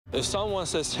If someone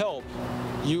says help,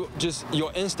 your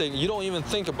instinct, you don't even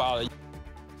think about it.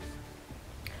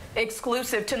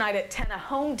 Exclusive tonight at 10, a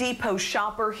Home Depot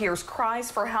shopper hears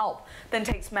cries for help, then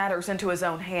takes matters into his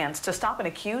own hands to stop an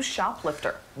accused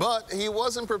shoplifter. But he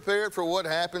wasn't prepared for what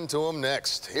happened to him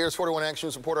next. Here's 41 Action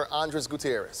News reporter Andres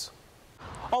Gutierrez.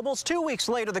 Almost 2 weeks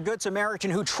later, the Good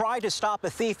Samaritan who tried to stop a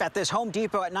thief at this Home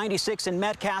Depot at 96 in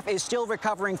Metcalf is still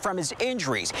recovering from his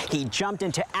injuries. He jumped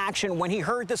into action when he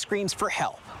heard the screams for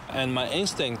help. And my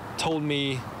instinct told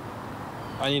me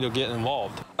I need to get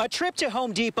involved. A trip to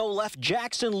Home Depot left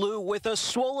Jackson Liu with a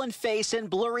swollen face and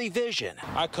blurry vision.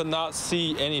 I could not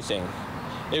see anything.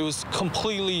 It was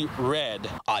completely red.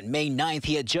 On May 9th,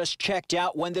 he had just checked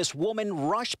out when this woman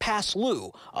rushed past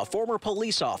Liu, a former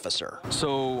police officer.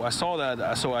 So I saw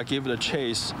that, so I gave it a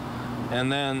chase.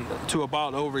 And then to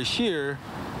about over here,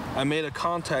 I made a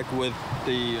contact with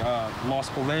the loss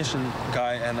prevention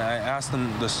guy, and I asked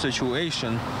him the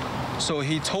situation. So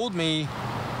he told me,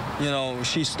 you know,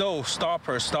 she stole, stop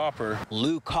her, stop her.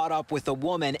 Liu caught up with the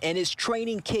woman and his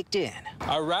training kicked in.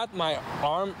 I wrapped my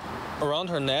arm around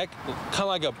her neck, kind of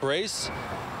like a brace.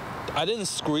 I didn't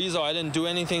squeeze or I didn't do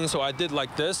anything, so I did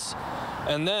like this.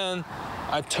 And then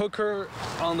I took her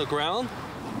on the ground.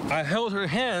 I held her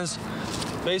hands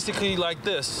basically like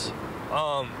this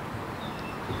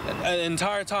the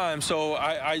entire time. So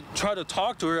I tried to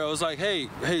talk to her. I was like, hey,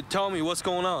 tell me what's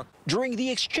going on. During the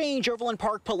exchange, Overland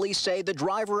Park police say the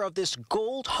driver of this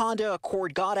gold Honda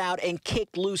Accord got out and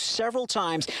kicked Liu several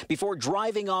times before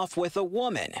driving off with a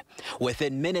woman.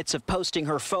 Within minutes of posting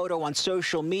her photo on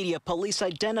social media, police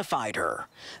identified her.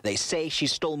 They say she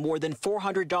stole more than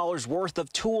 $400 worth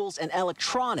of tools and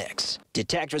electronics.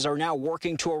 Detectives are now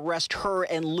working to arrest her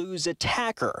and Liu's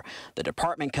attacker. The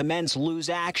department commends Liu's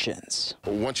actions.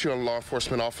 Once you're a law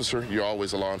enforcement officer, you're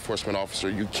always a law enforcement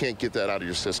officer. You can't get that out of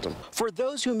your system. For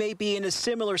those who may be in a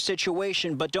similar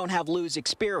situation but don't have Liu's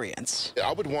experience,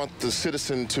 I would want the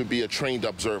citizen to be a trained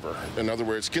observer. In other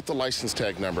words, get the license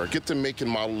tag number, get the make and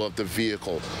model of the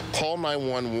vehicle, call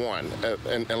 911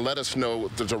 and let us know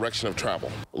the direction of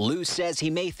travel. Liu says he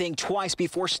may think twice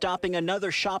before stopping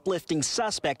another shoplifting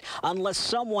suspect unless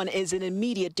someone is in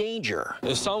immediate danger.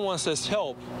 If someone says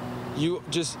help, your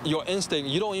instinct,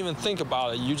 you don't even think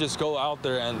about it. You just go out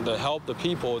there and help the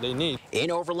people they need. In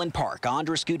Overland Park,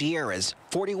 Andres Gutierrez,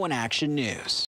 41 Action News.